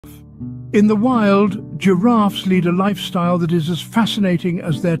In the wild, giraffes lead a lifestyle that is as fascinating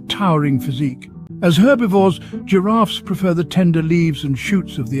as their towering physique. As herbivores, giraffes prefer the tender leaves and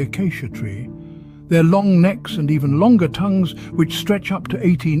shoots of the acacia tree. Their long necks and even longer tongues, which stretch up to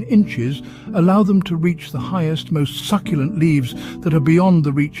 18 inches, allow them to reach the highest, most succulent leaves that are beyond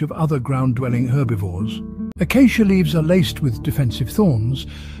the reach of other ground-dwelling herbivores. Acacia leaves are laced with defensive thorns,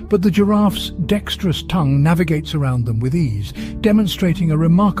 but the giraffe's dexterous tongue navigates around them with ease, demonstrating a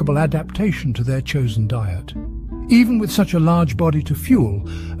remarkable adaptation to their chosen diet. Even with such a large body to fuel,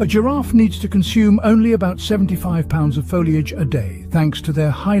 a giraffe needs to consume only about 75 pounds of foliage a day, thanks to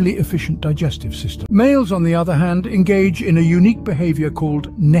their highly efficient digestive system. Males, on the other hand, engage in a unique behavior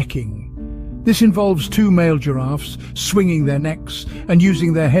called necking. This involves two male giraffes swinging their necks and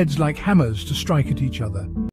using their heads like hammers to strike at each other.